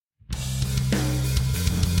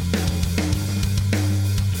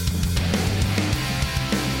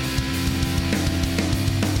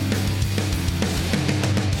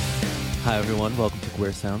Hi everyone, welcome to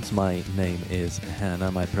Queer Sounds. My name is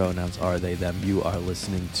Hannah. My pronouns are they, them. You are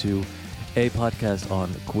listening to a podcast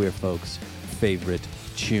on queer folks' favorite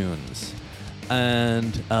tunes.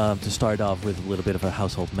 And to start off with a little bit of a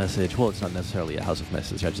household message. Well, it's not necessarily a household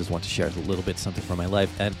message. I just want to share a little bit something from my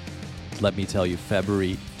life. And let me tell you,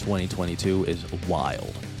 February 2022 is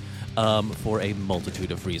wild for a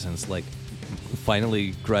multitude of reasons. Like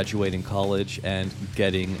finally graduating college and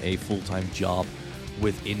getting a full-time job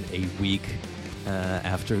within a week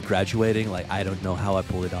after graduating. Like, I don't know how I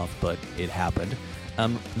pulled it off, but it happened.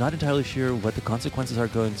 I'm not entirely sure what the consequences are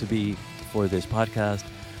going to be for this podcast,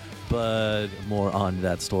 but more on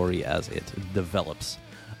that story as it develops.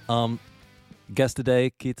 Guest today,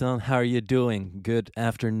 Keaton, how are you doing? Good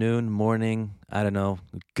afternoon, morning, I don't know,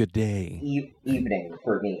 good day. Evening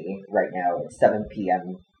for me right now. It's 7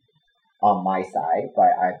 p.m. on my side, but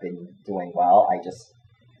I've been doing well. I just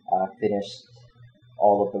finished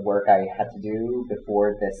all of the work I had to do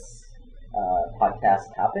before this podcast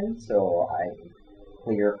happened, so I'm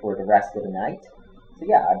clear for the rest of the night. So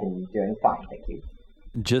yeah, I've been doing fine, thank you.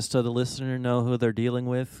 Just so the listener know who they're dealing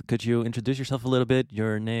with, could you introduce yourself a little bit?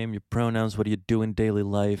 Your name, your pronouns, what do you do in daily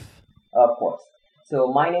life? Of course.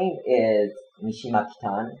 So my name is Mishima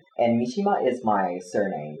Kitan, and Mishima is my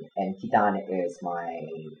surname, and Kitan is my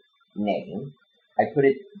name. I put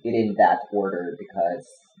it in that order because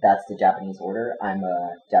that's the Japanese order. I'm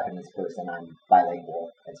a Japanese person. I'm bilingual,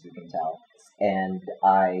 as you can tell. And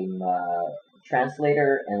I'm a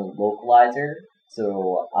translator and localizer.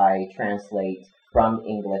 So I translate from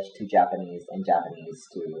English to Japanese and Japanese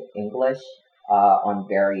to English on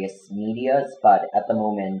various medias. But at the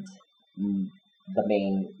moment, the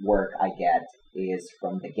main work I get is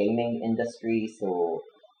from the gaming industry. So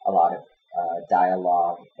a lot of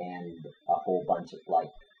dialogue and a whole bunch of like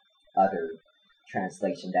other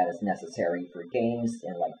translation that is necessary for games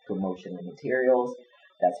and like promotional materials.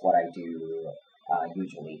 That's what I do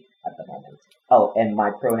usually at the moment. Oh, and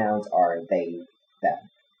my pronouns are they, them.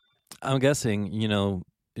 I'm guessing,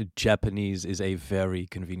 Japanese is a very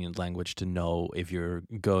convenient language to know if you're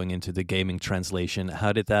going into the gaming translation.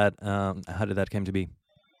 How did that came to be?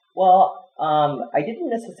 Well, I didn't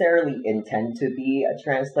necessarily intend to be a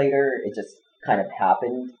translator. It just kind of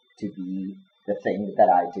happened to be the thing that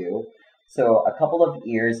I do. So a couple of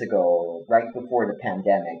years ago, right before the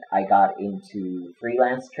pandemic, I got into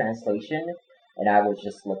freelance translation, and I was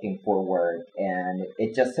just looking for work. And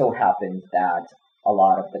it just so happened that a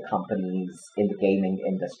lot of the companies in the gaming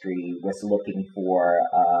industry was looking for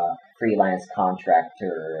a freelance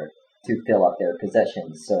contractor to fill up their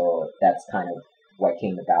positions. So that's kind of what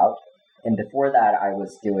came about. And before that, I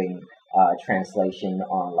was doing translation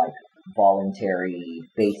on like voluntary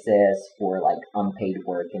basis for like unpaid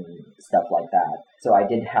work and stuff like that. So I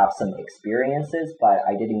did have some experiences, but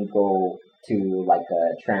I didn't go to like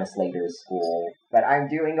a translator school. But I'm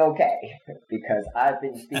doing okay because I've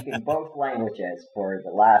been speaking both languages for the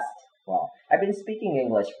last, I've been speaking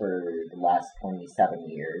English for the last 27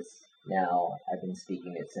 years. Now I've been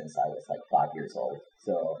speaking it since I was like 5 years old.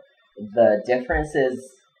 So the differences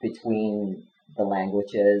between the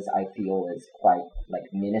languages I feel is quite like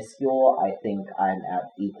minuscule. I think I'm at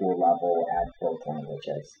equal level at both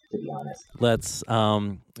languages, to be honest. Let's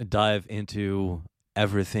dive into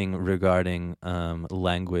everything regarding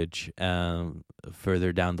language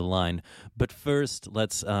further down the line. But first,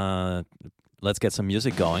 let's get some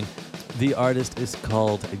music going. The artist is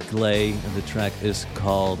called Glay, and the track is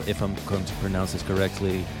called, if I'm going to pronounce this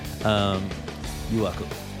correctly, Yuaku.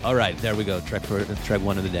 All right, there we go. Track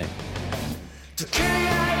one of the day.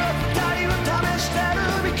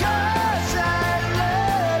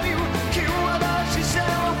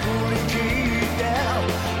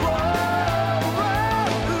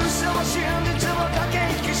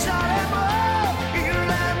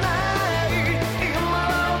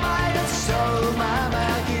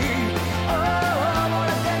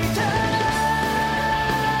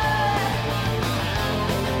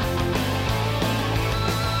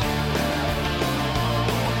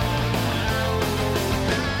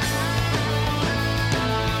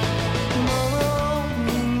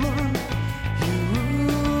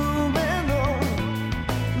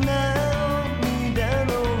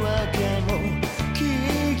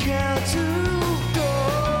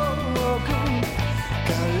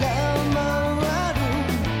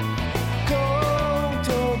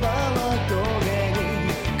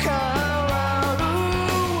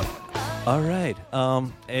 All right.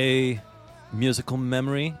 A musical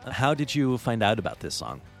memory. How did you find out about this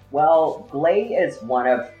song? Well, Glay is one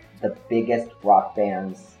of the biggest rock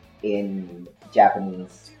bands in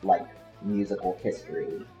Japanese musical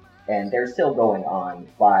history, and they're still going on.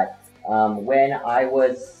 But When I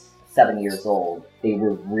was 7 years old, they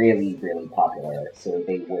were really, really popular. So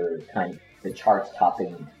they were kind of the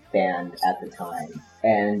chart-topping band at the time.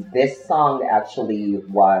 And this song actually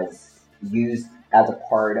was used as a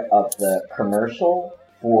part of the commercial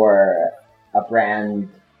for a brand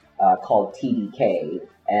called TDK.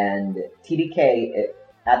 And TDK,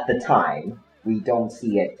 at the time, we don't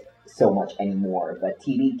see it so much anymore, but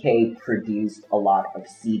TDK produced a lot of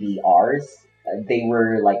CDRs. They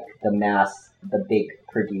were like the big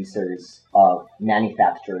producers of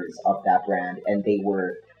manufacturers of that brand, and they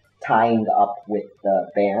were tying up with the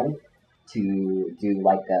band to do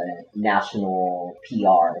like a national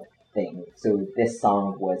PR thing. So this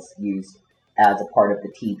song was used as a part of the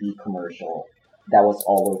TV commercial that was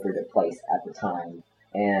all over the place at the time.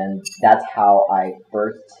 And that's how I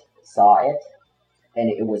first saw it. And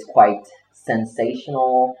it was quite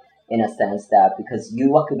sensational in a sense that because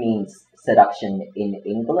yuwaku means seduction in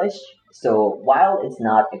English, so while it's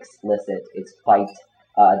not explicit, it's quite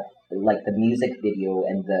uh, like the music video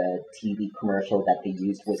and the TV commercial that they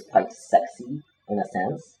used was quite sexy in a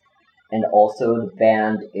sense. And also, the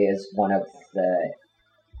band is one of the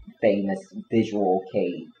famous visual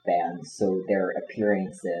K bands, so their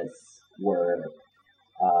appearances were,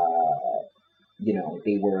 uh,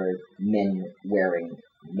 they were men wearing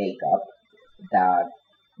makeup that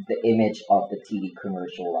the image of the TV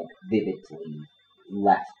commercial like vividly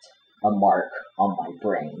left a mark on my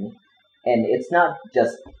brain. And it's not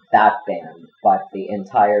just that band, but the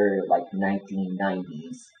entire like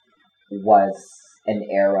 1990s was an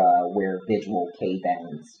era where visual K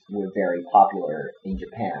bands were very popular in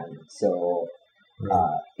Japan. So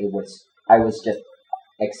Right. it was I was just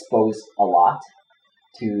exposed a lot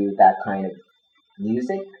to that kind of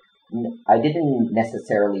music. I didn't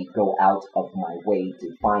necessarily go out of my way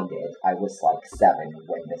to find it. I was like 7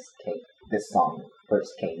 when this song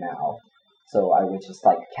first came out. So I was just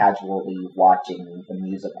like casually watching the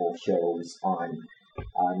musical shows on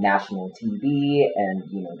national TV, and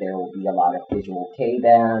there will be a lot of visual K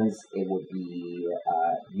bands. It would be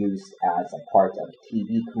used as a part of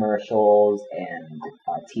TV commercials and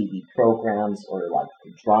TV programs or like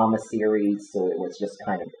drama series. So it was just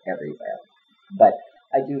kind of everywhere. But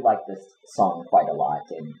I do like this song quite a lot,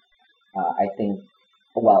 and I think,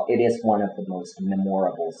 well, it is one of the most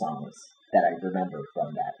memorable songs that I remember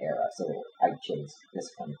from that era. So I chose this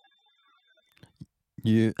one.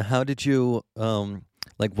 How did you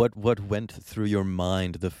like what went through your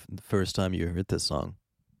mind the first time you heard this song?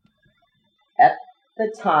 At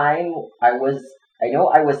the time, I know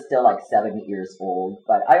I was still like 7 years old,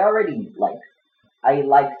 but I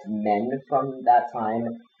liked men from that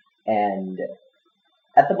time, and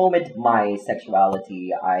at the moment, my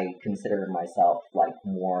sexuality, I consider myself like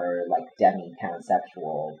more like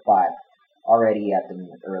demi-pansexual, but already at an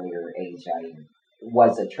earlier age, I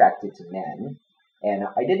was attracted to men, and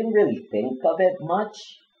I didn't really think of it much.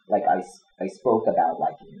 Like I spoke about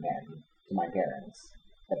liking men to my parents,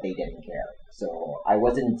 but they didn't care. So I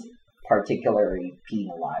wasn't particularly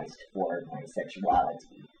penalized for my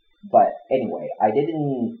sexuality. But anyway, I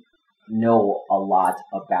didn't know a lot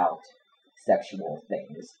about sexual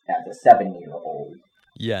things as a 7 year old.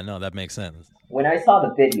 Yeah, no, that makes sense. When I saw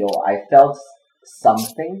the video, I felt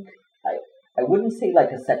something. I, I wouldn't say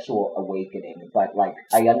like a sexual awakening, but like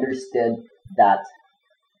I understood that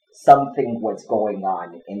something was going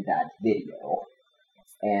on in that video,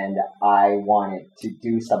 and I wanted to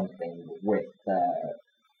do something with the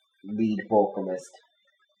lead vocalist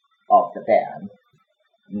of the band.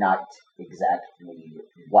 Not exactly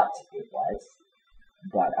what it was,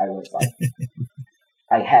 but I was like,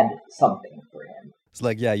 I had something for him. It's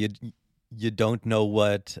like, yeah, you don't know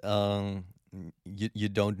what you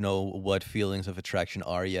don't know what feelings of attraction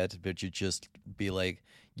are yet, but you just be like,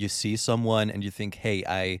 you see someone and you think, hey,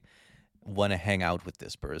 I want to hang out with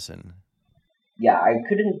this person. Yeah, I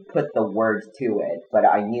couldn't put the words to it, but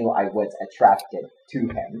I knew I was attracted to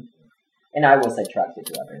him, and I was attracted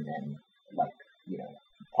to other men, like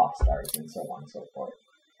pop stars and so on and so forth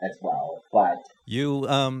as well. But You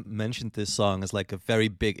mentioned this song as like a very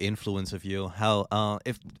big influence of you. How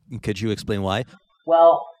if could you explain why?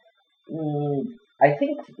 well, mm, I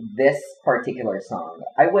think this particular song,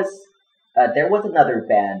 there was another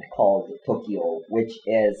band called Tokyo, which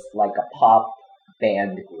is like a pop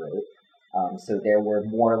band group. So there were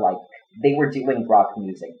more like they were doing rock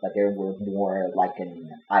music, but there were more like an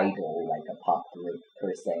idol, like a pop group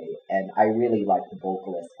per se. And I really liked the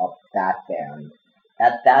vocalist of that band.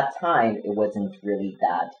 At that time, it wasn't really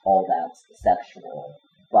all that sexual.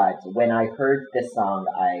 But when I heard this song,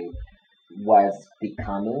 I was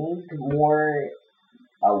becoming more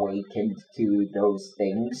awakened to those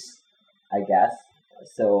things. I guess.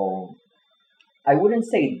 So I wouldn't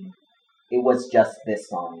say it was just this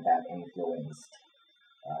song that influenced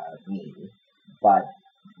me, but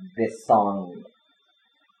this song,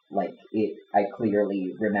 like it, I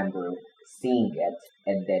clearly remember seeing it,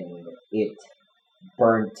 and then it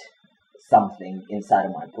burnt something inside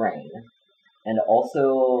of my brain. And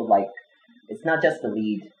also, like, it's not just the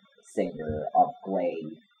lead singer of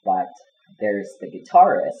Glade, but there's the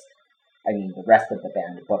guitarist. I mean, the rest of the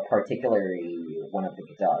band, but particularly one of the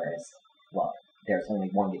guitarists. Well, there's only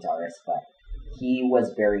one guitarist, but he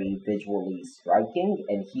was very visually striking,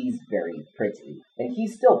 and he's very pretty. And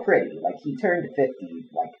he's still pretty. Like, he turned 50,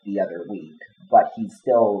 like, the other week, but he's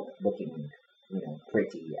still looking,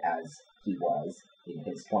 pretty as he was in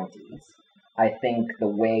his 20s. I think the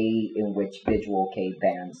way in which Visual Kei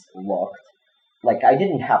bands looked, like, I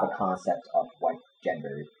didn't have a concept of what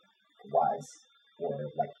gender was, or,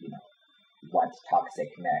 like, what toxic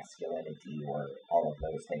masculinity or all of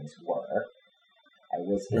those things were. I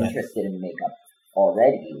was Right. interested in makeup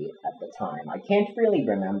already at the time. I can't really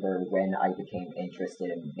remember when I became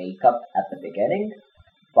interested in makeup at the beginning,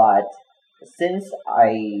 but since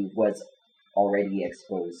I was already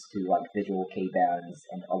exposed to like visual K bands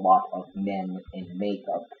and a lot of men in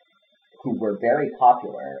makeup who were very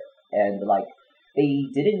popular, and like they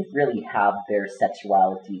didn't really have their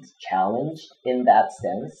sexualities challenged in that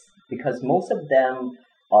sense because most of them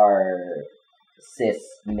are cis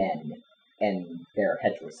men and they're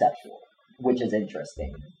heterosexual, which is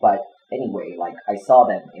interesting. But anyway, like I saw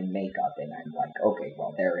them in makeup and I'm like, okay,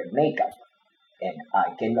 well they're in makeup and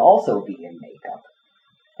I can also be in makeup.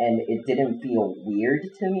 And it didn't feel weird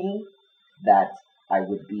to me that I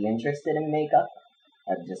would be interested in makeup.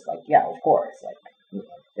 I'm just like, yeah, of course, like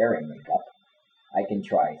they're in makeup. I can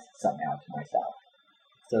try some out myself.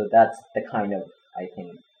 So that's the kind of, I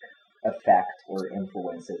think, effect or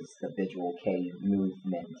influences the visual K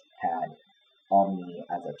movement had on me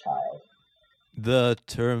as a child. The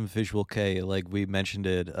term visual K, like we mentioned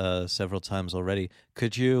it several times already.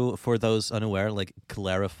 Could you, for those unaware, like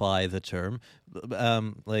clarify the term?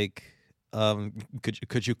 Like,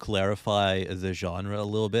 could you clarify the genre a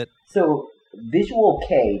little bit? So visual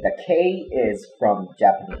K, the K is from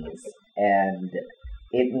Japanese and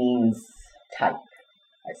it means type,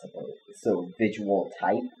 I suppose. So visual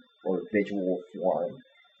type or visual form.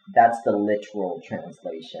 That's the literal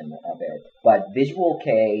translation of it. But visual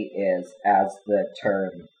K is, as the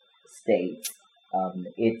term states,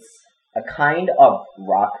 it's a kind of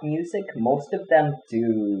rock music. Most of them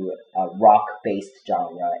do a rock-based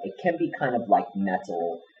genre. It can be kind of like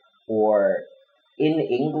metal, or in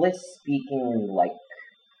English-speaking like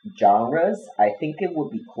genres, I think it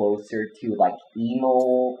would be closer to like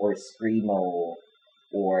emo or screamo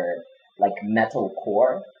or like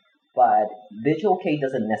metalcore. But visual K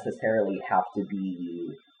doesn't necessarily have to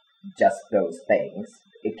be just those things.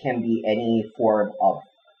 It can be any form of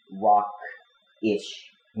rock-ish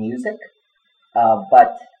music.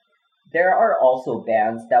 But there are also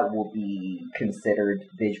bands that will be considered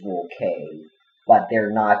visual K, but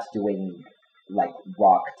they're not doing like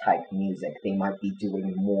rock type music. They might be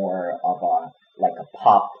doing more of a like a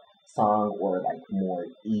pop song or like more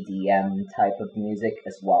EDM type of music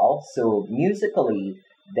as well. So musically,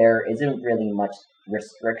 there isn't really much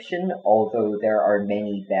restriction, although there are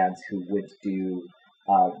many bands who would do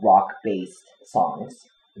rock based songs.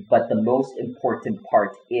 But the most important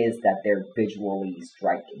part is that they're visually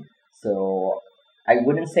striking. So I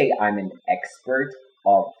wouldn't say I'm an expert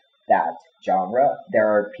of that genre. There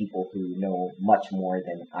are people who know much more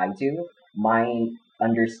than I do. My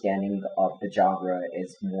understanding of the genre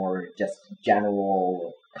is more just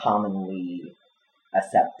general, commonly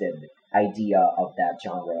accepted idea of that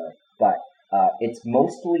genre, but it's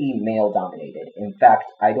mostly male dominated. In fact,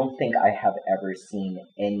 I don't think I have ever seen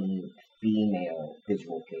any female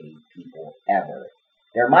visual K people ever.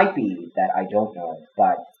 There might be that I don't know,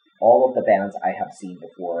 but all of the bands I have seen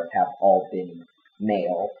before have all been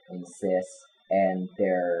male and cis, and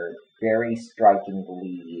they're very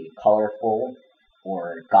strikingly colorful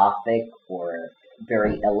or gothic or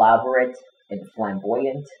very elaborate and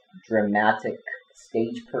flamboyant, dramatic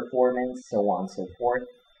stage performance, so on and so forth.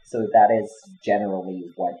 So that is generally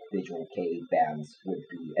what visual K bands would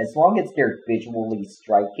be. As long as they're visually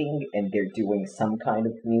striking and they're doing some kind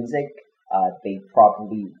of music, they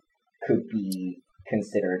probably could be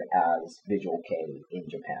considered as visual K in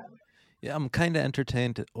Japan. Yeah, I'm kind of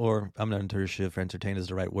entertained, or I'm not entirely sure if entertained is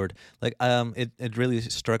the right word. Like, it really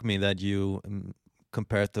struck me that you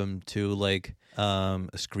compared them to like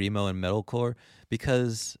screamo and metalcore,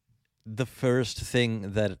 because the first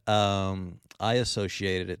thing that I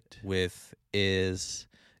associated it with is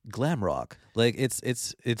glam rock. Like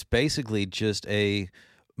it's basically just a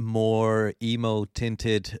more emo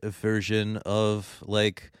tinted version of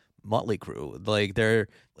like Motley Crue. Like they're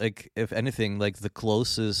like, if anything, like the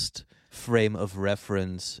closest frame of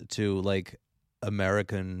reference to like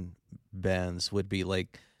American bands would be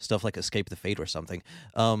like stuff like Escape the Fate or something.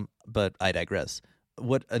 But I digress.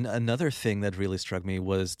 Another thing that really struck me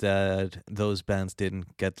was that those bands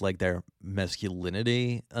didn't get like their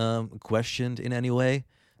masculinity questioned in any way,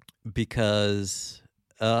 because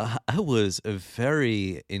I was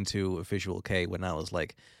very into Visual K when I was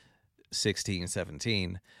like 16,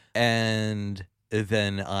 17. And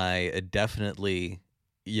then I definitely,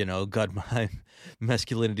 got my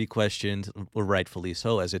masculinity questioned, rightfully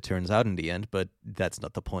so, as it turns out in the end, but that's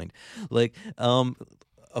not the point. Like,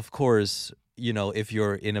 of course, if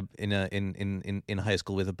you're in high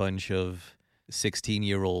school with a bunch of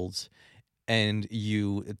 16-year-olds and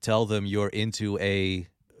you tell them you're into a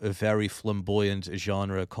very flamboyant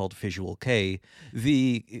genre called Visual K,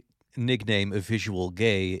 the nickname Visual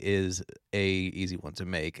Gay is a easy one to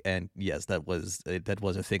make, and yes, that was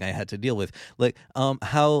a thing I had to deal with. Like,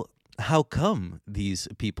 how come these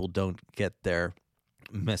people don't get their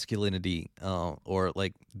masculinity or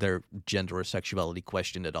like their gender or sexuality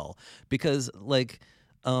questioned at all? Because like,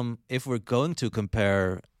 if we're going to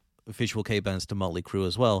compare Visual K bands to Motley Crue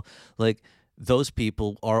as well, like those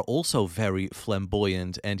people are also very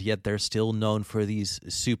flamboyant, and yet they're still known for these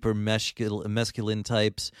super masculine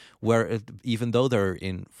types, where even though they're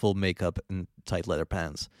in full makeup and tight leather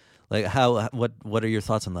pants. Like, what are your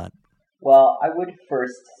thoughts on that? Well, I would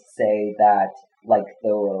first say that like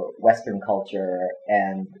the Western culture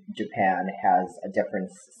and Japan has a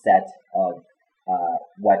different set of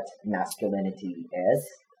what masculinity is,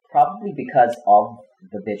 probably because of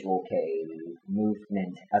the Visual K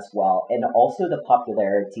movement as well, and also the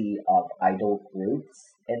popularity of idol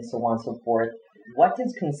groups and so on and so forth. What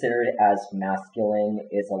is considered as masculine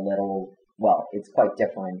is a little, well, it's quite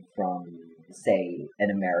different from, say, an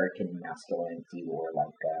American masculinity or like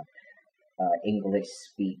English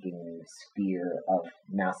speaking sphere of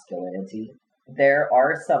masculinity. There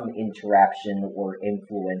are some interaction or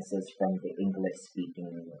influences from the English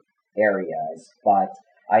speaking areas, but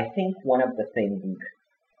I think one of the things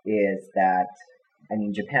is that, I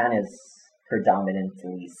mean, Japan is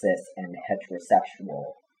predominantly cis and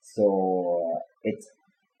heterosexual, so it's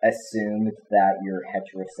assumed that you're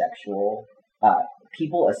heterosexual.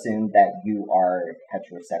 People assume that you are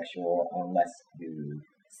heterosexual unless you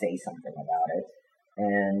say something about it.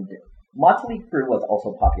 And Motley Crue was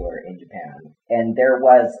also popular in Japan, and there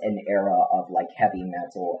was an era of like heavy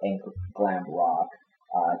metal and glam rock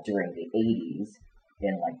during the 80s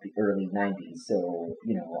and like the early 90s. So,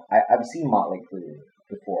 I've seen Motley Crue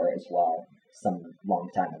before as well, some long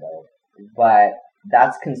time ago. But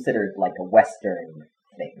that's considered like a Western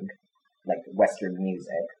thing, like Western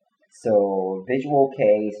music. So Visual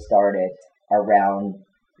K started around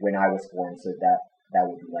when I was born, so that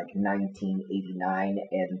would be like 1989,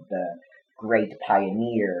 and the great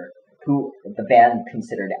pioneer, who the band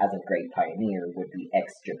considered as a great pioneer, would be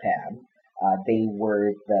X Japan. They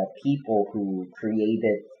were the people who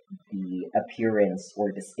created the appearance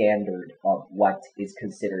or the standard of what is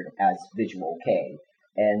considered as Visual K.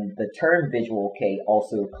 And the term Visual K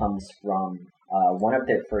also comes from one of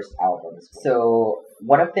their first albums. So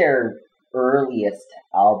one of their earliest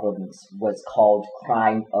albums was called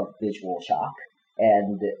Crime of Visual Shock.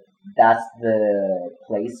 And that's the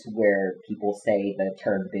place where people say the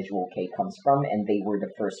term Visual K comes from, and they were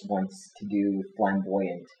the first ones to do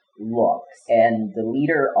flamboyant looks. And the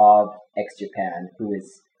leader of X Japan, who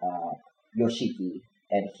is Yoshiki,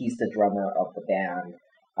 and he's the drummer of the band,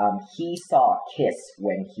 he saw Kiss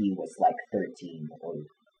when he was like 13 or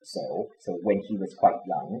so. So when he was quite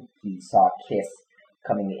young, he saw Kiss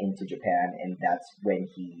coming into Japan, and that's when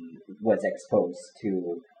he was exposed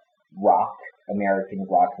to rock, American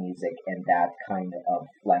rock music, and that kind of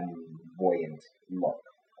flamboyant look,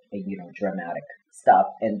 and, dramatic stuff,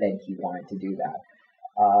 and then he wanted to do that.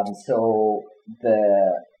 So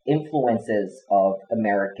the influences of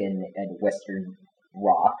American and Western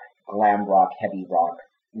rock, glam rock, heavy rock,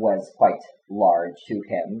 was quite large to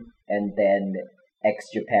him, and then X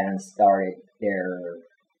Japan started their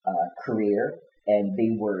career, and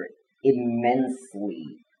they were immensely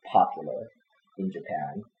popular in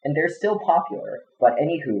Japan, and they're still popular. But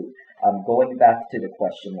anywho, going back to the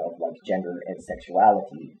question of like gender and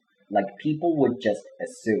sexuality, like people would just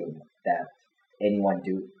assume that anyone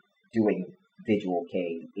doing Visual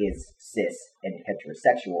K is cis and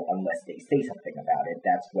heterosexual unless they say something about it.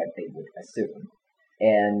 That's what they would assume.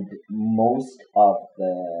 And most of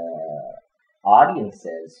the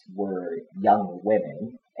audiences were young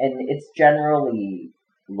women, and it's generally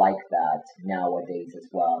like that nowadays as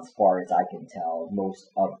well. As far as I can tell, most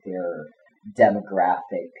of their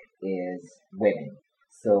demographic is women.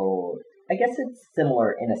 So I guess it's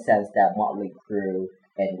similar in a sense that Motley Crue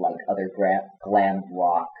and like other glam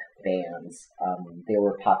rock bands, they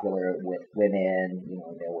were popular with women. You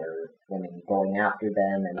know, there were women going after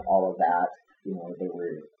them and all of that. You know, they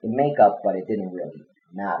were in makeup, but it didn't really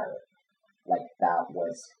matter. Like that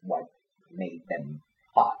was what made them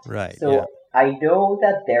hot. Right. Yeah. So I know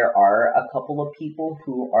that there are a couple of people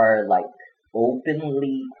who are like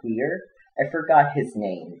openly queer. I forgot his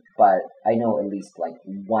name, but I know at least like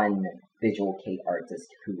one visual kei artist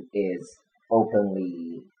who is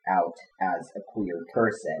openly out as a queer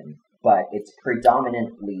person, but it's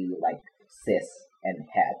predominantly like cis and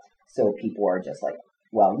het. So people are just like,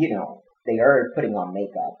 well, you know, they are putting on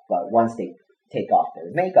makeup, but once they take off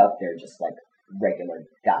their makeup, they're just like regular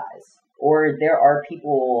guys. Or there are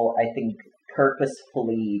people, I think,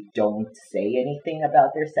 purposefully don't say anything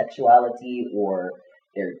about their sexuality or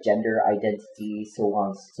their gender identity, so on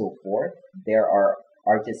and so forth. There are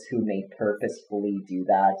artists who may purposefully do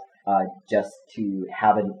that just to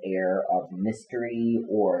have an air of mystery,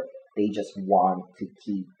 or they just want to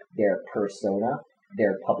keep their persona,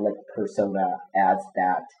 their public persona, as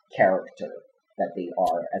that character that they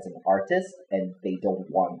are as an artist, and they don't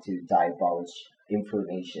want to divulge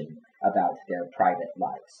information about their private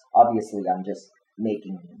lives. Obviously, I'm just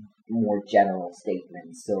making more general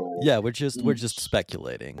statements, so Yeah, we're just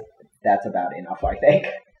speculating. that's about enough, I think.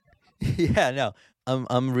 Yeah, no,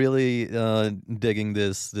 I'm really digging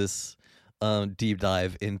this deep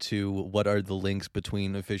dive into what are the links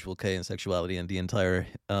between visual kei and sexuality and the entire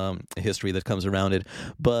history that comes around it.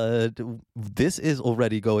 But this is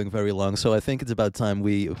already going very long, so I think it's about time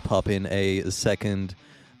we pop in a second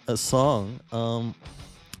song,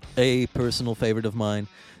 a personal favorite of mine.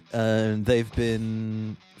 They've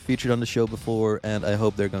been featured on the show before, and I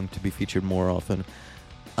hope they're going to be featured more often.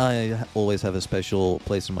 I always have a special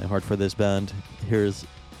place in my heart for this band. Here's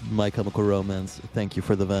My Chemical Romance. Thank you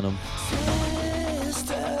for the venom.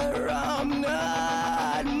 Sister, I'm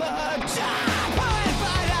not much. But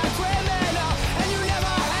a criminal, and you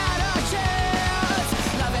never had a chance.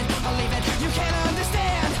 Love it or leave it, you can't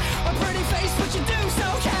understand. A pretty face, what you do, so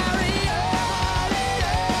carry on and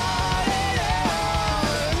on and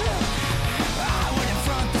on. I wouldn't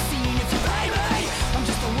front the scene if you pay me. I'm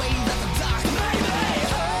just the way that the doc made me.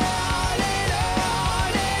 On and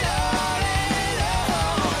on and on and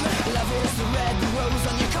on. Love is the red rose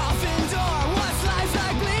on your coffin door. What's life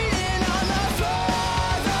like bleeding on the floor,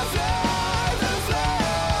 the floor, the floor?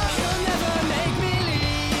 You'll never make me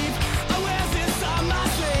leave. I wear this on my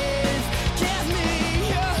sleeve. Give me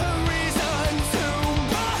a reason to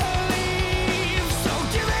believe. So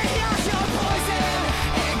give me all your poison,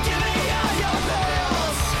 and give me all your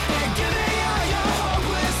pills, and give me all your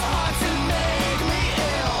hopeless hearts and make me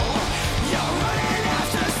ill. You're running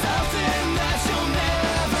after something that you'll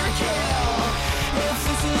never kill. If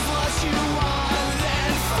this is what you want,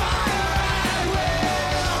 then fire at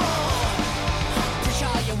will. Push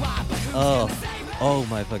all you want, but who's Oh, gonna save me? oh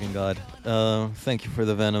my fucking god! Thank you for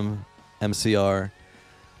the venom, MCR,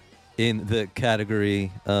 in the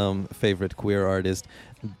category favorite queer artist.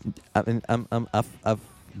 I mean, I've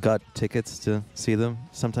got tickets to see them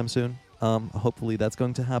sometime soon. Hopefully that's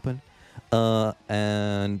going to happen.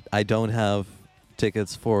 And I don't have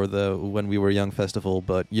tickets for the When We Were Young festival,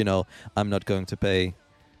 but you know, I'm not going to pay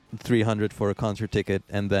 $300 for a concert ticket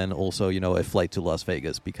and then also, you know, a flight to Las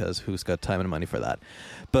Vegas, because who's got time and money for that?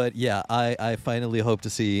 But yeah, I finally hope to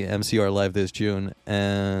see MCR live this June,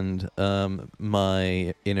 and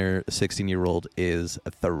my inner 16-year-old is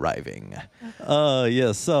thriving.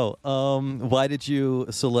 Yeah, so why did you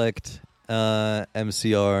select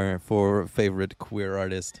MCR for favorite queer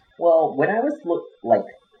artist? Well, when I was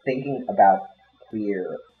thinking about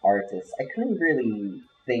queer artists, I couldn't really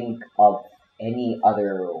think of any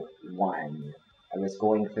other one. I was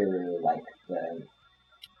going through like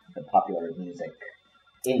the popular music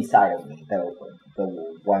inside of me,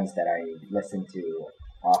 the ones that I listen to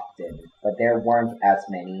often, but there weren't as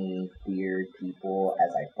many queer people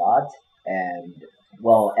as I thought, and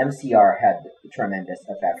well, MCR had a tremendous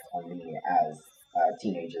effect on me as a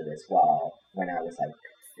teenager as well. When I was like,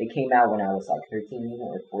 they came out when I was like 13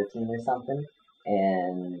 or 14 or something,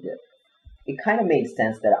 and it kind of made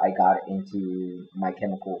sense that I got into My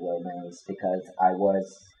Chemical Romance because I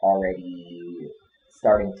was already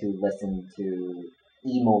starting to listen to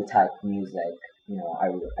emo type music. You know, I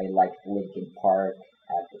liked Linkin Park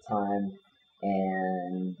at the time,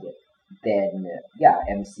 and then yeah,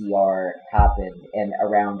 MCR happened, and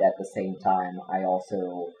around at the same time, I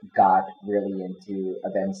also got really into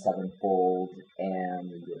Avenged Sevenfold,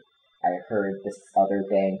 and I heard this other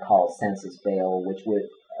band called Census Fail, which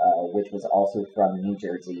was also from New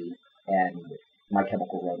Jersey, and My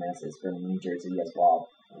Chemical Romance is from New Jersey as well.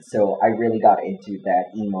 So I really got into that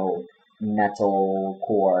emo metal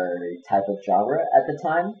core type of genre at the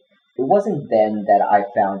time. It wasn't then that I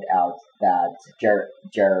found out that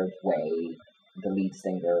Jared Way, the lead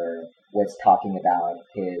singer, was talking about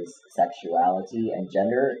his sexuality and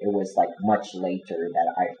gender. It was like much later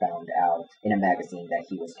that I found out in a magazine that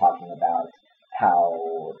he was talking about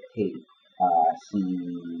how he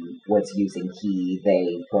was using he,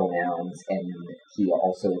 they pronouns, and he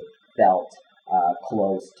also felt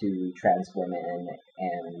close to trans women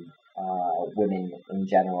and women in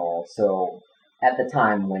general. So at the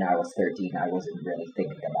time when I was 13, I wasn't really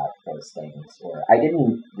thinking about those things, or I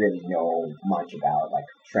didn't really know much about like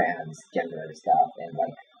transgender stuff, and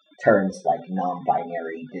like terms like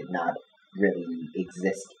non-binary did not really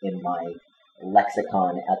exist in my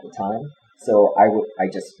lexicon at the time. So I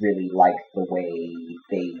just really liked the way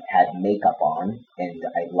they had makeup on, and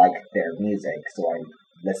I liked their music, so I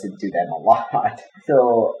listened to them a lot.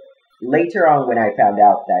 So later on, when I found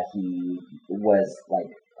out that he was like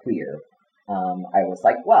queer, I was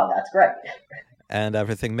like, wow, that's great. And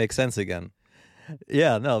everything makes sense again.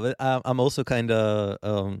 Yeah, no, but I'm also kind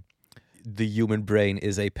of the human brain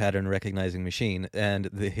is a pattern recognizing machine, and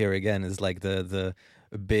here again is like the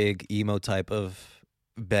big emo type of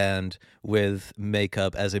band with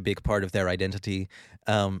makeup as a big part of their identity,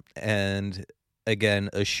 and again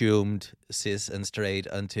assumed cis and straight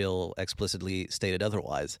until explicitly stated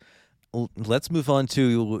otherwise. Let's move on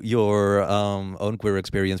to your own queer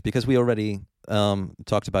experience, because we already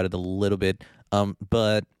talked about it a little bit.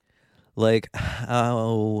 But like,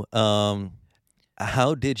 how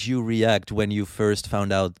did you react when you first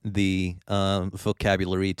found out the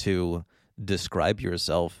vocabulary to describe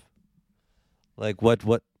yourself? Like, what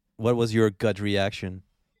was your gut reaction?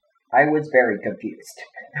 I was very confused.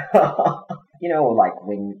 Like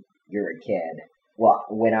when you're a kid. Well,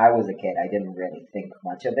 when I was a kid, I didn't really think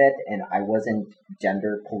much of it, and I wasn't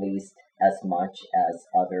gender policed as much as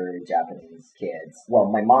other Japanese kids. Well,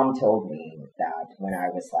 my mom told me that when I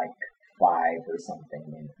was like 5 or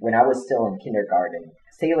something, and when I was still in kindergarten,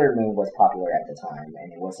 Sailor Moon was popular at the time,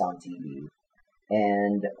 and it was on TV.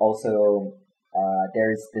 And also,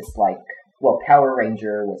 there's this Power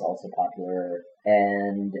Ranger was also popular,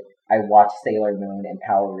 and I watched Sailor Moon and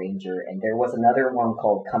Power Ranger, and there was another one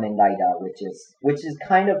called Kamen Rider, which is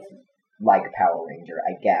kind of like Power Ranger,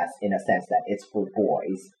 I guess, in a sense that it's for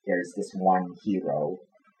boys. There's this one hero.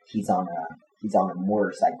 He's on a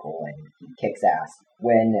motorcycle and he kicks ass.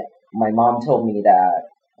 When my mom told me that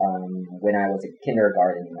when I was in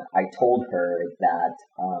kindergarten, I told her that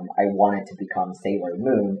I wanted to become Sailor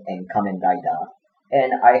Moon and Kamen Rider,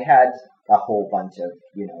 and I had a whole bunch of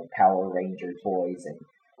Power Ranger toys and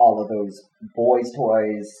all of those boys'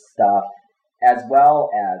 toys stuff, as well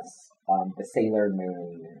as the Sailor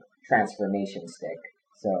Moon transformation stick.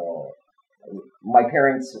 So my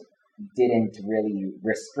parents didn't really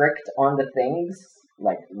restrict on the things,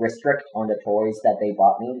 restrict on the toys that they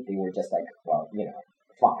bought me. They were just like, well,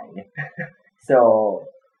 fine. So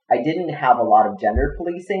I didn't have a lot of gender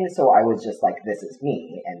policing, so I was just like, this is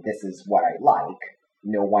me, and this is what I like.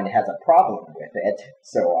 No one has a problem with it,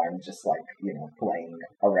 so I'm just like, playing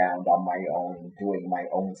around on my own, doing my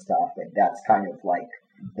own stuff, and that's kind of like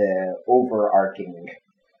the overarching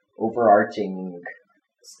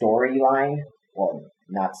storyline. Well,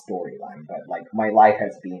 not storyline, but like my life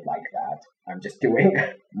has been like that. I'm just doing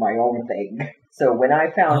my own thing. So when I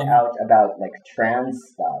found out about like trans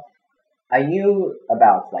stuff, I knew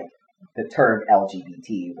about like the term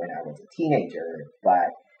LGBT when I was a teenager, but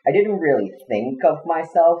I didn't really think of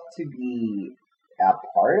myself to be a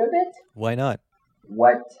part of it. Why not?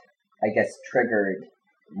 What, I guess, triggered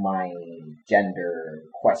my gender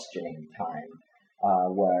questioning time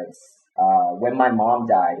was when my mom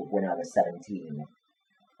died when I was 17.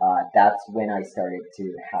 That's when I started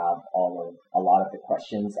to have a lot of the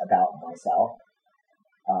questions about myself,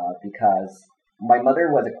 because my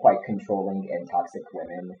mother was a quite controlling and toxic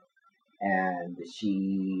woman, and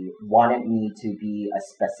she wanted me to be a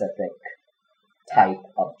specific type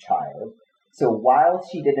of child. So while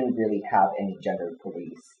she didn't really have any gender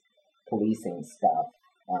policing stuff,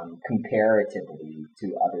 comparatively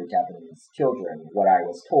to other Japanese children, what I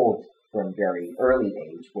was told from very early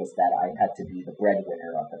age was that I had to be the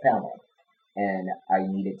breadwinner of the family, and I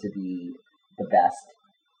needed to be the best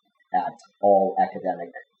at all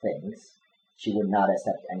academic things. she would not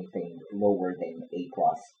accept anything lower than A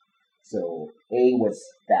plus. So A was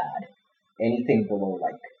bad. Anything below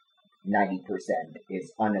like 90%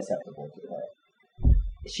 is unacceptable to her.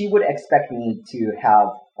 She would expect me to have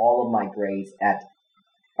all of my grades at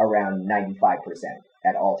around 95%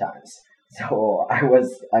 at all times. So I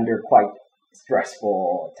was under quite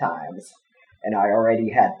stressful times. And I already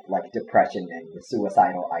had like depression and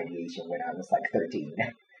suicidal ideation when I was like 13.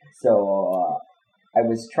 So I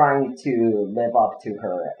was trying to live up to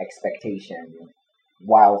her expectation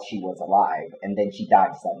while she was alive, and then she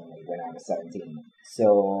died suddenly when I was 17.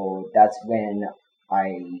 So that's when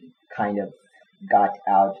I kind of got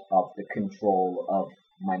out of the control of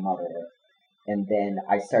my mother, and then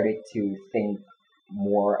I started to think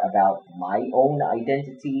more about my own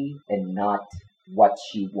identity and not what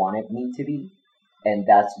she wanted me to be. And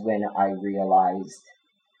that's when I realized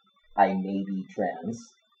I may be trans.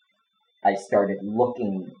 I started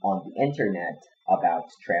looking on the internet about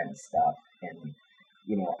trans stuff, and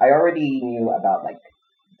I already knew about like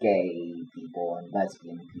gay people and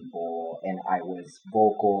lesbian people, and I was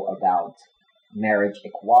vocal about marriage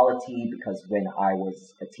equality because when I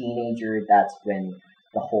was a teenager, that's when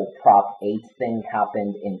the whole Prop 8 thing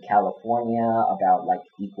happened in California about like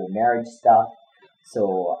equal marriage stuff.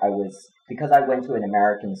 So because I went to an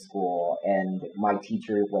American school and my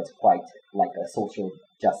teacher was quite like a social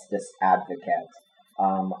justice advocate,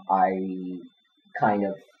 I kind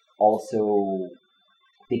of also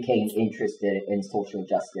became interested in social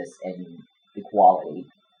justice and equality.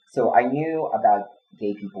 So I knew about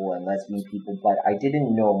gay people and lesbian people, but I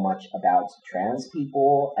didn't know much about trans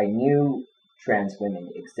people. I knew trans women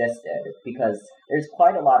existed because there's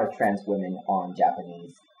quite a lot of trans women on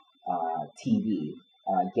Japanese TV.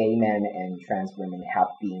 Gay men and trans women have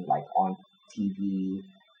been like on TV,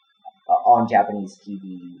 on Japanese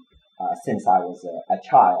TV since I was a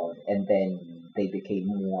child, and then they became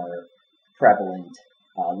more prevalent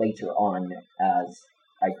later on as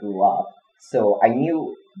I grew up. So I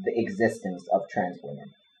knew the existence of trans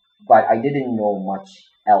women, but I didn't know much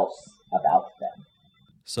else about them.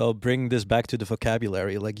 So bring this back to the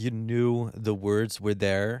vocabulary. Like you knew the words were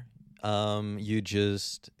there.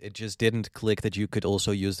 It just didn't click that you could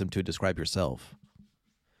also use them to describe yourself.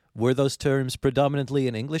 Were those terms predominantly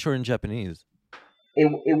in English or in Japanese?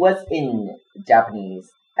 It was in Japanese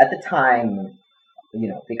at the time.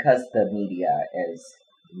 Because the media is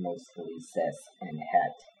mostly cis and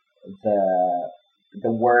het,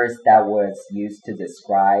 the words that was used to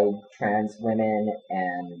describe trans women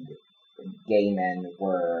and gay men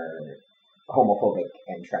were homophobic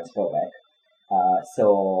and transphobic.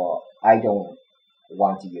 So I don't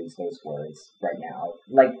want to use those words right now.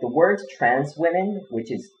 Like the word trans women, which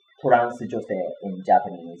is toransujose in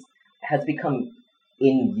Japanese, has become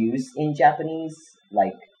in use in Japanese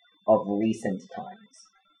like of recent times.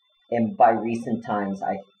 And by recent times,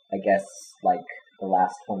 I guess like the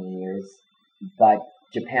last 20 years. But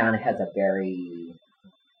Japan has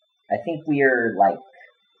I think we're like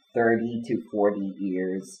 30 to 40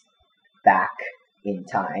 years back in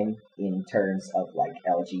time in terms of like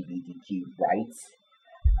LGBTQ rights,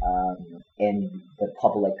 and the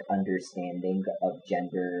public understanding of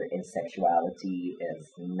gender and sexuality is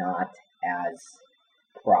not as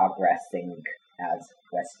progressing as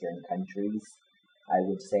Western countries, I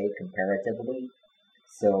would say, comparatively.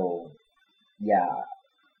 So, yeah,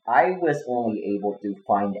 I was only able to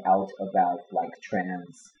find out about like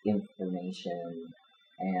trans information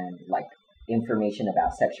and like information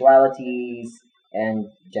about sexualities and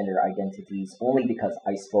gender identities only because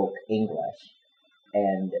I spoke English.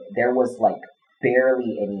 And there was like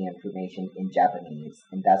barely any information in Japanese,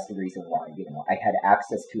 and that's the reason why I had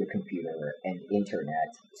access to a computer and internet,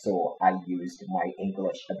 so I used my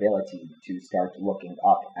English ability to start looking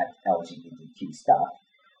up at LGBTQ stuff,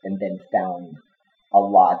 and then found a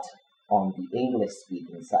lot on the English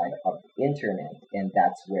speaking side of the internet, and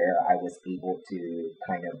that's where I was able to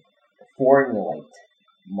kind of formulate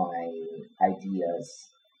my ideas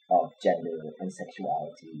of gender and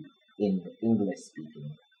sexuality in the English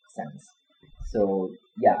speaking sense. So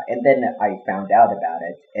yeah, and then I found out about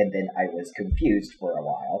it, and then I was confused for a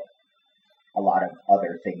while. A lot of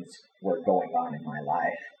other things were going on in my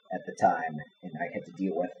life at the time, and I had to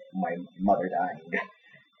deal with my mother dying.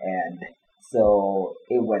 And so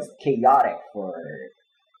it was chaotic for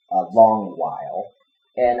a long while.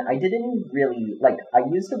 And I didn't really, I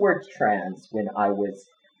used the word trans when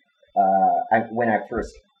when I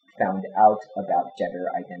first found out about gender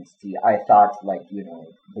identity. I thought,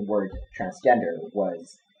 the word transgender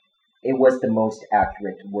was the most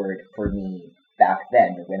accurate word for me back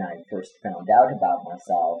then when I first found out about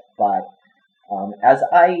myself. But As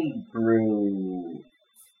I grew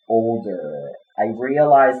older, I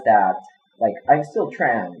realized that, like, I'm still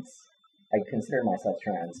trans. I consider myself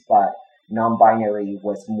trans, but non-binary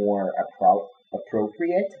was more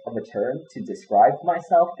appropriate of a term to describe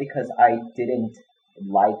myself because I didn't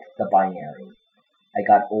like the binary. I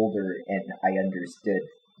got older and I understood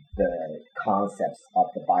the concepts of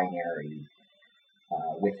the binary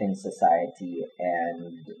within society,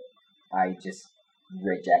 and I just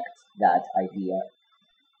reject that idea.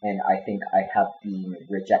 And I think I have been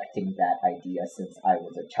rejecting that idea since I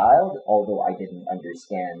was a child, although I didn't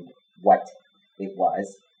understand what it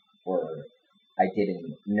was, or I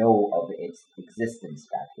didn't know of its existence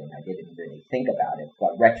back then. I didn't really think about it.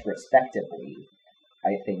 But retrospectively,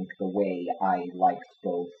 I think the way I liked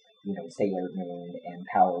both, Sailor Moon and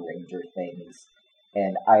Power Ranger things,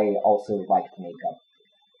 and I also liked makeup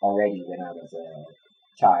already when I was a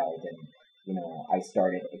child, and I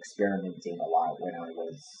started experimenting a lot when I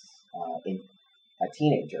was a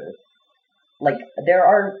teenager. Like, there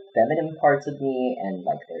are feminine parts of me and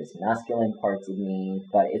like there's masculine parts of me,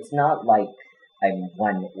 but it's not like I'm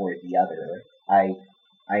one or the other. I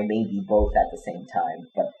may be both at the same time,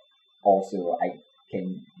 but also I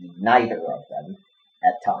can be neither of them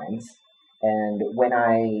at times. And when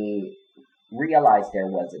I realized there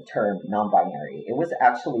was a term non-binary, it was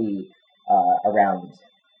actually around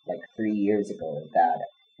like 3 years ago that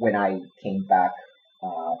when I came back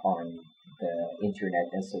on the internet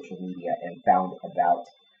and social media and found about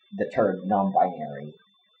the term non-binary,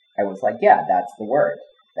 I was like, yeah, that's the word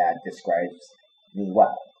that describes me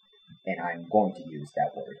well, and I'm going to use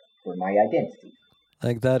that word for my identity.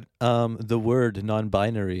 Like that, the word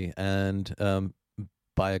non-binary and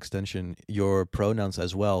by extension, your pronouns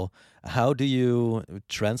as well. How do you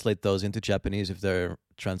translate those into Japanese if they're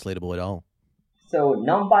translatable at all? So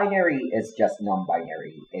non-binary is just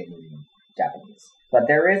non-binary in Japanese. But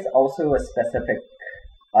there is also a specific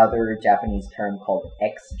other Japanese term called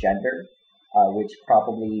X-gender, which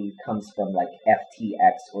probably comes from like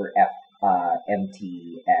FTX or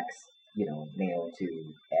MTX, male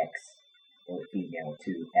to X or female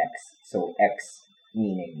to X. So X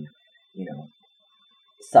meaning, you know,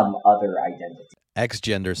 some other identity.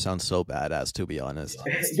 X-gender sounds so badass, to be honest.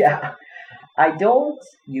 Yeah. I don't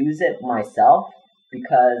use it myself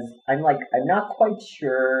because I'm not quite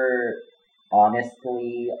sure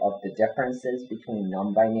honestly of the differences between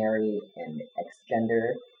non-binary and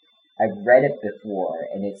X-gender. I've read it before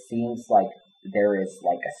and it seems like there is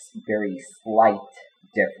like very slight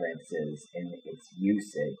differences in its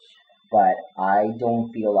usage, but I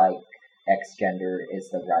don't feel like X-gender is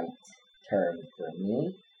the right term for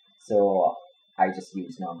me, so I just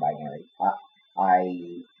use non-binary.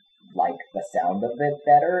 I like the sound of it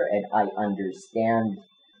better and I understand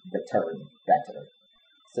the term better.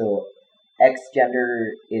 So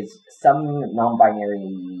X-gender is some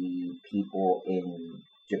non-binary people in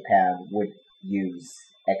Japan would use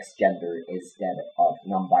X-gender instead of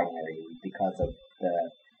non-binary because of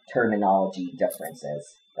the terminology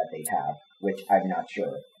differences that they have, which I'm not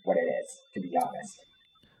sure what it is, to be honest.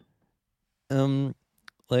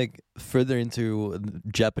 Like further into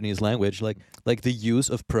Japanese language, like the use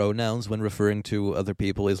of pronouns when referring to other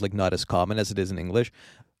people is like not as common as it is in English.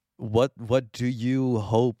 What do you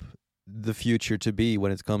hope the future to be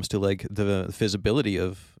when it comes to like the visibility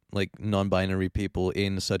of like non-binary people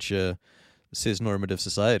in such a cis-normative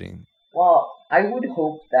society? Well, I would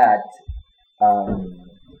hope that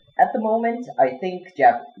at the moment, I think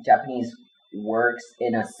Japanese works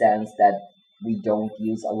in a sense that we don't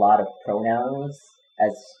use a lot of pronouns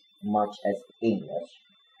as much as English.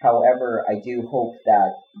 However, I do hope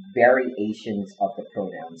that variations of the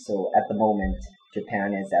pronouns. So at the moment,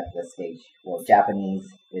 Japan is at the stage, or Japanese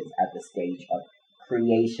is at the stage of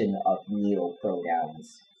creation of neo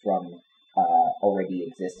pronouns from already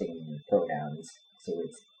existing pronouns. So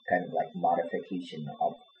it's kind of like modification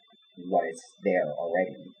of what is there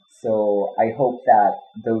already. So I hope that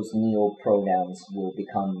those neo pronouns will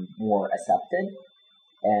become more accepted,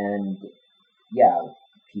 and yeah,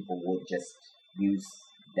 people would just use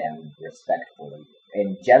them respectfully.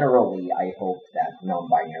 And generally, I hope that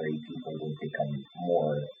non-binary people will become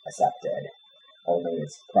more accepted, although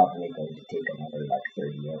it's probably going to take another like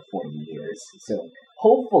 30 or 40 years. So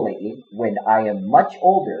hopefully, when I am much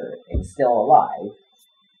older and still alive,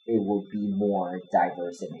 it will be more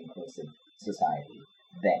diverse and inclusive society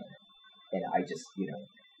then. And I just,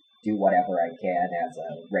 do whatever I can as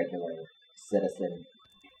a regular citizen.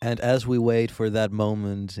 And as we wait for that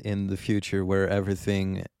moment in the future where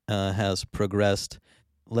everything has progressed,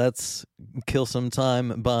 let's kill some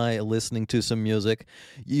time by listening to some music.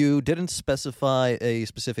 You didn't specify a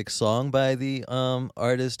specific song by the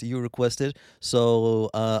artist you requested, so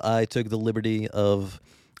I took the liberty of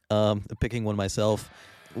picking one myself.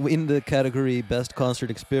 In the category Best Concert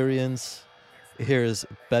Experience, here's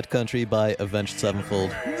Bad Country by Avenged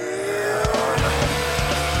Sevenfold.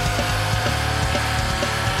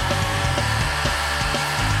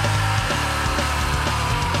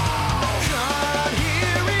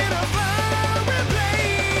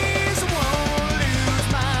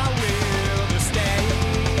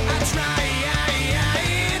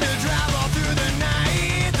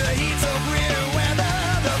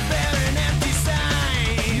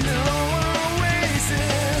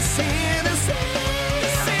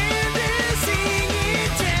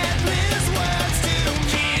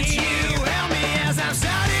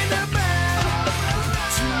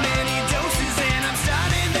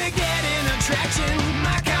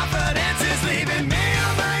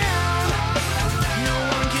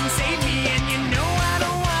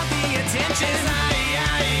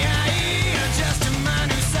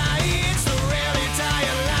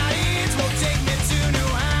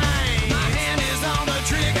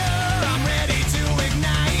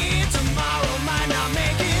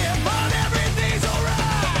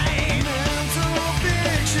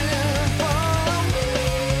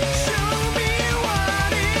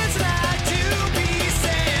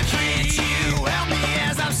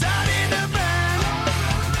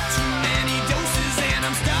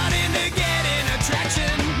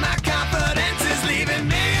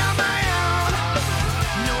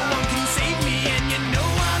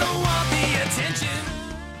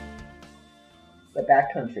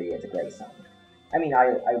 Backcountry is a great song. I mean,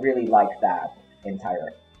 I really like that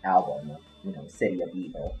entire album, City of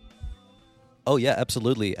Evil. Oh yeah,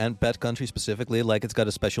 absolutely. And Bad Country specifically, like, it's got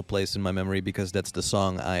a special place in my memory because that's the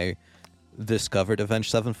song I discovered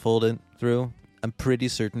Avenged Sevenfold through. I'm pretty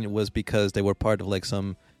certain it was because they were part of like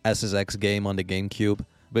some SSX game on the GameCube.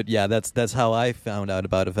 But yeah, that's how I found out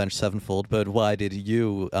about Avenged Sevenfold. But why did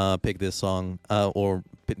you pick this song, or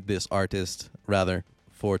pick this artist, rather,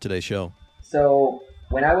 for today's show? So,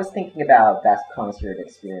 when I was thinking about best concert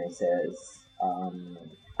experiences,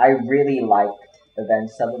 I really liked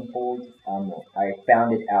Avenged Sevenfold. I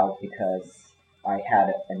found it out because I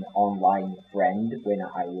had an online friend when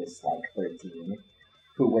I was like 13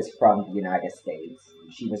 who was from the United States.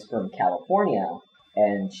 She was from California,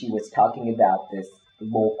 and she was talking about this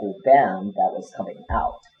local band that was coming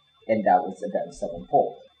out, and that was Avenged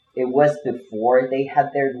Sevenfold. It was before they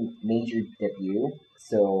had their major debut,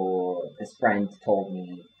 so this friend told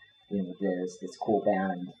me, there's this cool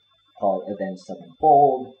band called Avenged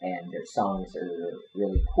Sevenfold, and their songs are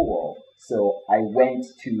really cool. So I went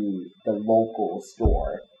to the local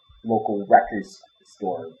record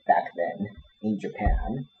store back then in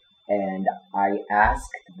Japan, and I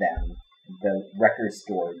asked them, the record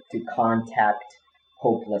store, to contact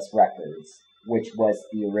Hopeless Records, which was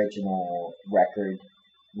the original record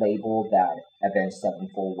label that Avenged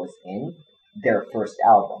Sevenfold was in, their first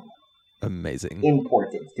album. Amazing.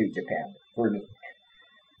 Imported to Japan for me.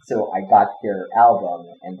 So I got their album,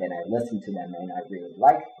 and then I listened to them, and I really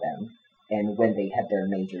liked them. And when they had their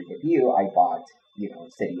major debut, I bought,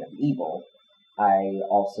 City of Evil. I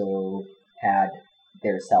also had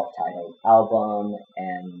their self-titled album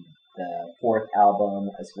and the fourth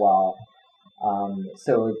album as well.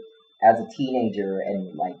 So as a teenager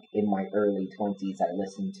and like in my early 20s, I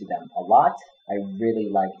listened to them a lot. I really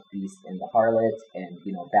liked Beast and the Harlot and,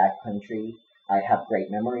 Backcountry. I have great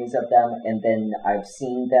memories of them. And then I've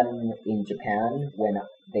seen them in Japan when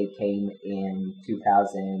they came in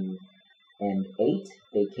 2008.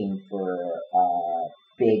 They came for a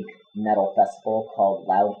big metal festival called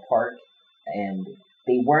Loud Park. And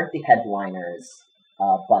they weren't the headliners,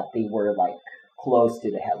 but they were like close to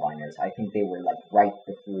the headliners. I think they were like right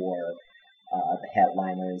before the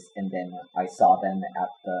headliners, and then I saw them at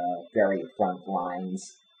the very front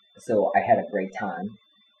lines. So I had a great time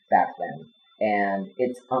back then. And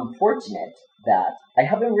it's unfortunate that I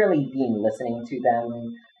haven't really been listening to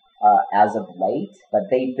them as of late, but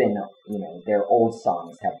they've been, their old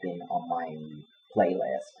songs have been on my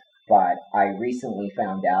playlist. But I recently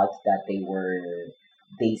found out that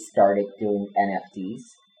they started doing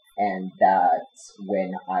NFTs, and that's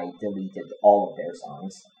when I deleted all of their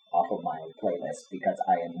songs off of my playlist because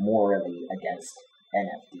I am morally against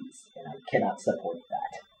NFTs and I cannot support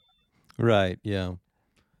that. Right, yeah.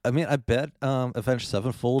 I mean, I bet Avenged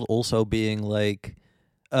Sevenfold also being like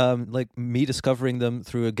like me discovering them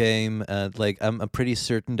through a game, and like I'm pretty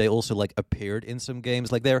certain they also like appeared in some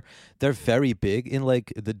games. Like they're very big in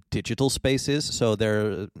like the digital spaces, so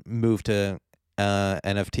they're moved to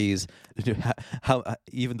NFTs. How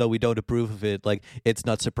even though we don't approve of it, like it's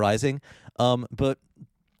not surprising. But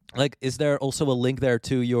like, is there also a link there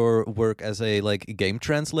to your work as a like game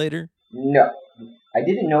translator? No, I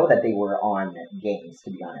didn't know that they were on games,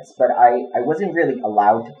 to be honest. But I wasn't really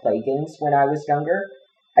allowed to play games when I was younger.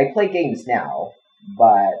 I play games now,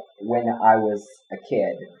 but when I was a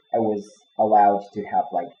kid, I was allowed to have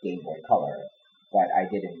like Game Boy Color, but I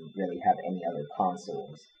didn't really have any other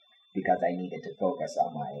consoles because I needed to focus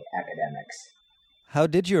on my academics. How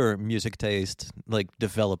did your music taste like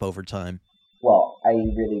develop over time? Well, I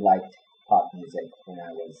really liked pop music when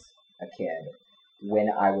I was a kid. When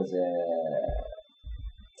I was a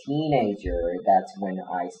teenager, that's when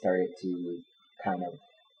I started to kind of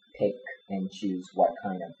pick and choose what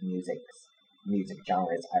kind of music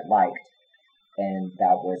genres I liked, and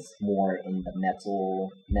that was more in the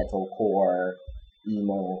metalcore,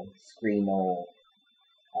 emo, screamo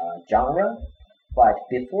genre. But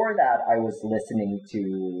before that, I was listening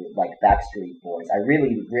to like Backstreet Boys. I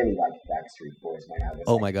really, really liked Backstreet Boys when I was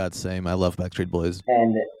Oh like, my God, same. I love Backstreet Boys.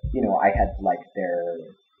 and I had like their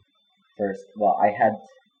first. Well, I had,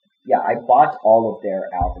 yeah, I bought all of their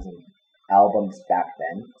albums back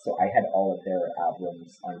then. So I had all of their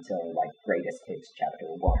albums until like Greatest Hits Chapter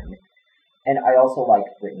One, and I also liked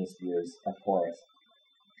Britney Spears, of course.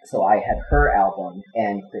 So I had her album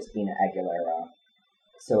and Christina Aguilera.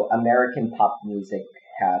 So American pop music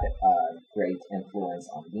had a great influence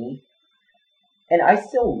on me, and I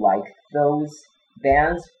still like those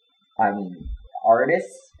bands. I mean,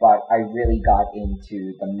 artists, but I really got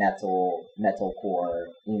into the metalcore,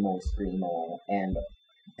 emo, screamo, and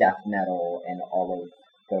death metal, and all of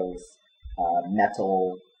those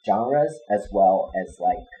metal genres, as well as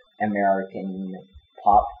like American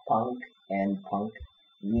pop punk and punk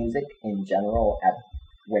music in general at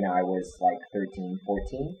when I was like 13,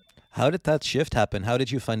 14. How did that shift happen? How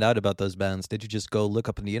did you find out about those bands? Did you just go look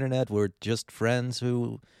up on the internet? Were it just friends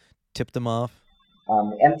who tipped them off?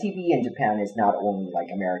 MTV in Japan is not only like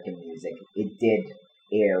American music, it did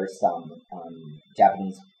air some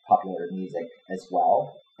Japanese popular music as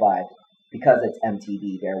well, but because it's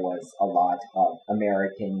MTV, there was a lot of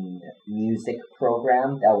American music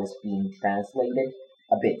program that was being translated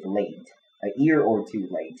a bit late, a year or two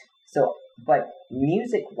late. So, but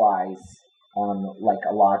music wise, like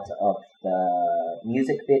a lot of the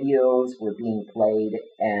music videos were being played,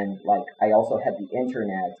 and like I also had the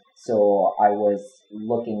internet, so I was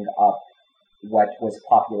looking up what was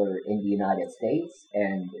popular in the United States,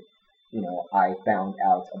 and I found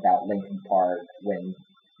out about Linkin Park when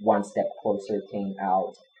One Step Closer came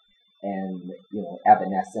out, and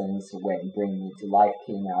Evanescence when Bring Me to Life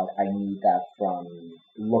came out. I knew that from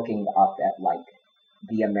looking up at like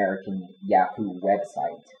the American Yahoo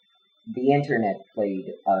website. The internet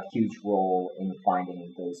played a huge role in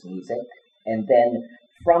finding those music, and then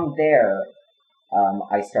from there,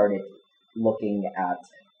 I started looking at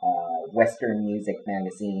Western music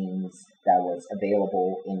magazines that was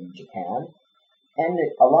available in Japan, and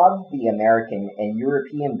a lot of the American and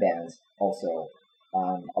European bands also.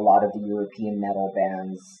 A lot of the European metal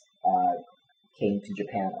bands came to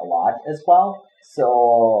Japan a lot as well.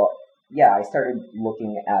 So yeah, I started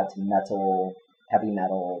looking at heavy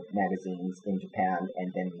metal magazines in Japan,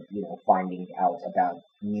 and then finding out about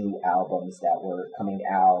new albums that were coming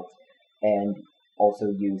out, and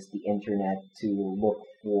also use the internet to look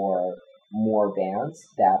for more bands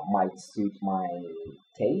that might suit my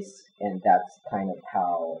taste, and that's kind of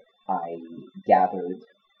how I gathered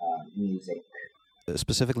music.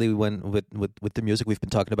 Specifically, when with the music we've been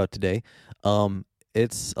talking about today,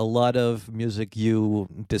 it's a lot of music you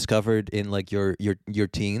discovered in like your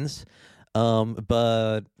teens.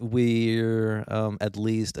 But we're at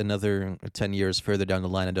least another 10 years further down the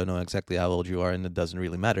line. I don't know exactly how old you are, and it doesn't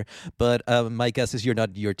really matter. But my guess is you're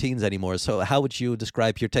not your teens anymore. So how would you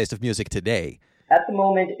describe your taste of music today? At the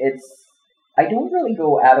moment, I don't really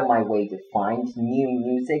go out of my way to find new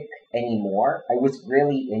music anymore. I was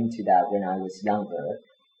really into that when I was younger,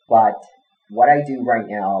 but what I do right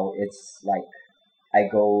now, it's like I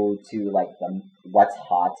go to like the what's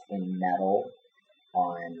hot in metal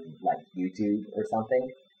on like YouTube or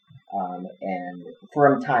something, and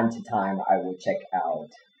from time to time I will check out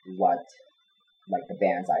what like the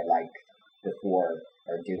bands I liked before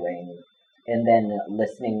are doing, and then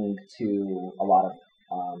listening to a lot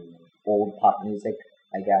of old pop music,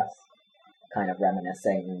 I guess, kind of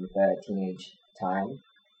reminiscing the teenage time.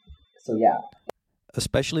 So yeah.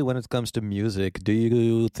 especially when it comes to music. Do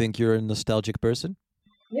you think you're a nostalgic person?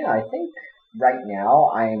 Yeah, I think right now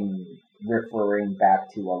I'm referring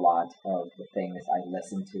back to a lot of the things I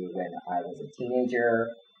listened to when I was a teenager.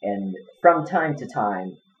 And from time to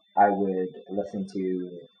time, I would listen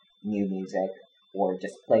to new music or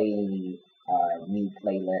just play new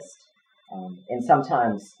playlist. And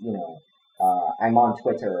sometimes, I'm on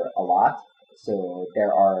Twitter a lot. So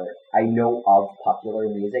I know of popular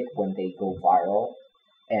music when they go viral.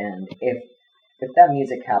 And if that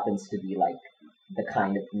music happens to be like the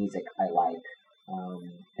kind of music I like,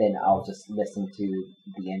 then I'll just listen to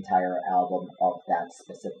the entire album of that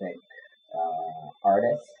specific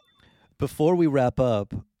artist. Before we wrap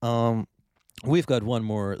up, we've got one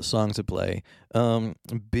more song to play,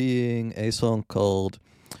 being a song called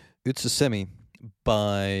Utsusemi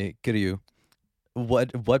by Kiryu.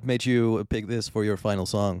 What made you pick this for your final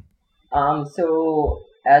song? So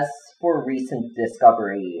as for recent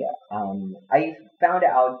discovery, I found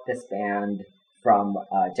out this band from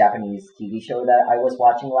a Japanese TV show that I was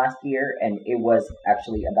watching last year, and it was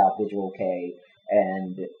actually about Visual K,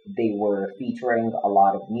 and they were featuring a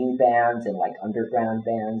lot of new bands and like underground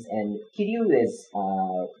bands, and Kiryu is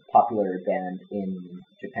a popular band in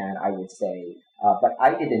Japan, I would say, but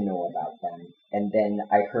I didn't know about them. And then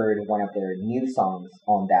I heard one of their new songs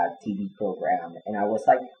on that TV program, and I was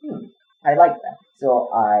like, I like that. So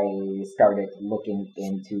I started looking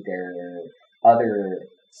into their other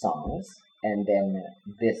songs, and then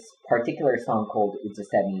this particular song called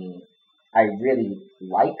Utsusemi, I really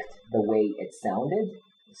liked the way it sounded.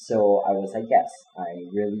 So I was like, yes, I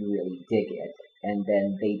really, really dig it. And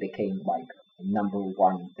then they became like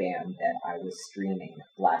 #1 band that I was streaming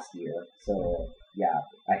last year. So yeah,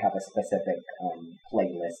 I have a specific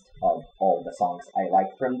playlist of all the songs I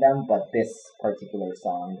like from them. But this particular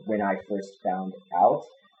song, when I first found out,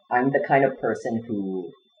 I'm the kind of person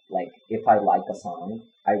who, like, if I like a song,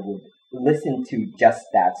 I would listen to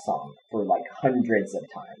just that song for like hundreds of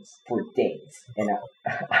times for days, and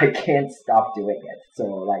I can't stop doing it. So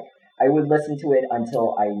like I would listen to it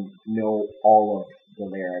until I know all of the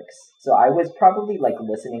lyrics. So I was probably like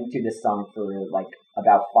listening to this song for like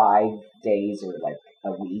about 5 days or like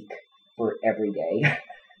a week for every day.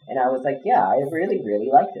 And I was like, yeah, I really, really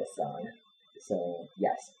like this song. So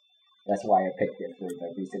yes, that's why I picked it for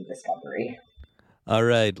the recent discovery. All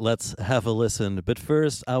right, let's have a listen. But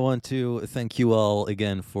first, I want to thank you all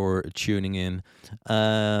again for tuning in.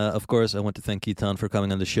 Of course, I want to thank Kitan for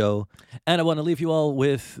coming on the show. And I want to leave you all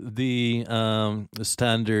with the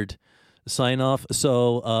standard sign-off.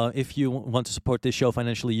 So if you want to support this show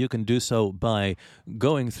financially, you can do so by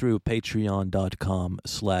going through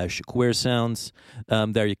patreon.com/queersounds.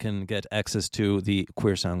 There you can get access to the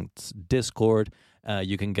Queer Sounds Discord.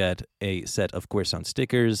 You can get a set of Queer Sound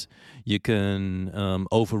stickers. You can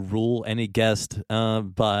overrule any guest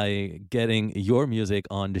by getting your music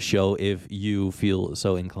on the show if you feel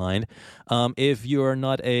so inclined. If you're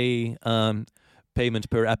not a payment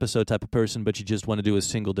per episode type of person, but you just want to do a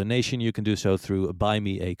single donation, you can do so through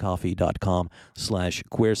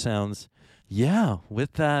buymeacoffee.com/queersounds. Yeah,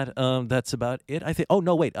 with that, that's about it, I think. Oh,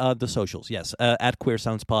 no, wait, the socials, yes. At Queer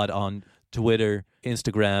Sounds Pod on Twitter,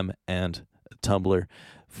 Instagram, and Tumblr.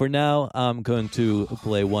 For now, I'm going to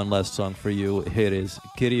play one last song for you. Here it is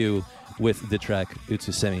Kiryu with the track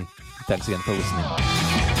Utsusemi. Thanks again for listening.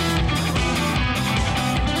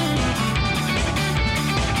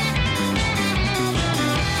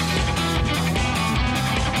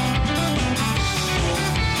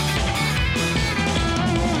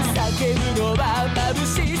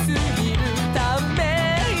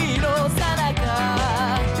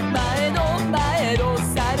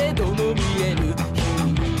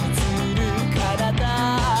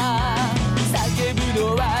 叫ぶ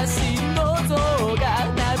のは心の臓が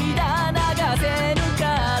涙流せるか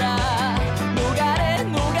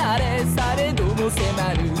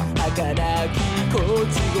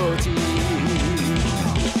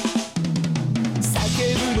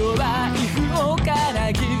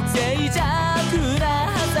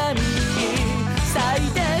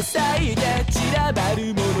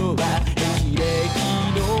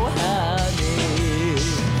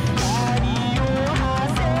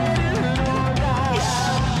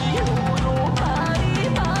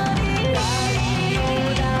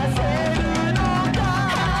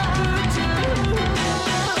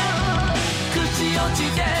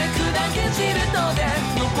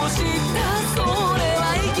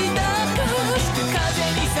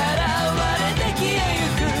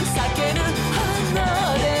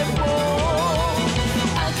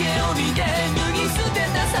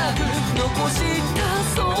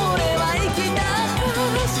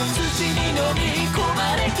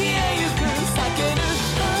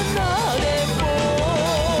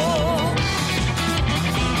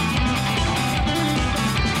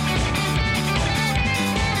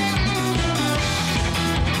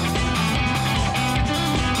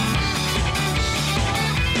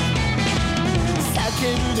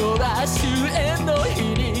のは終焉の日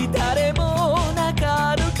に誰もな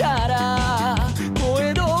かるから、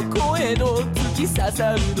声の突き刺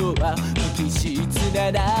さるのは無機質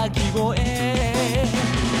な鳴き声、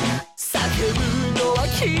叫ぶのは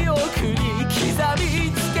記憶に刻み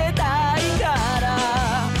つけたいから、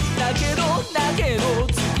だけど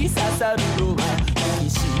突き刺さるのは無機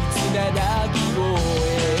質な鳴き声。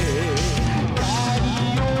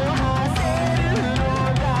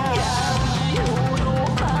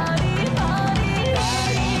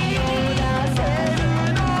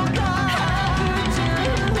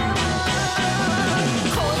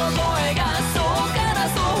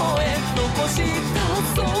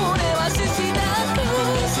それは獅子だと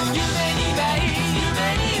夢に舞い夢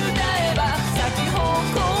に歌えば咲き誇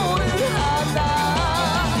る花、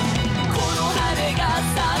この羽が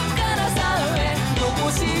3から3へ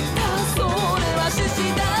残したそれは獅子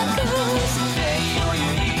だと、礼を言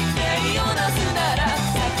い礼をなすなら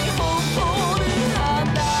咲き誇る花。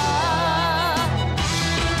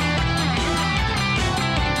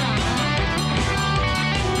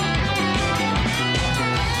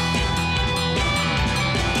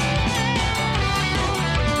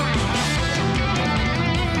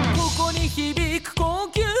響く高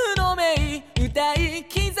級の名、歌い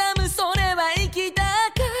刻むそれは生きた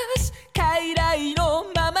証、傀儡の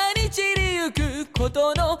ままに散りゆくこ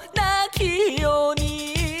とのなきよう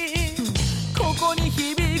に、ここに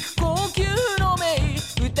響く高級の名、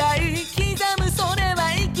歌い刻むそれ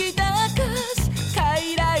は生きた証、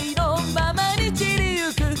傀儡のままに散り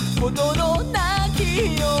ゆくことのな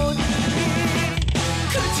きように、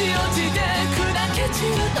口落ちて砕け散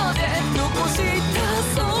るので残した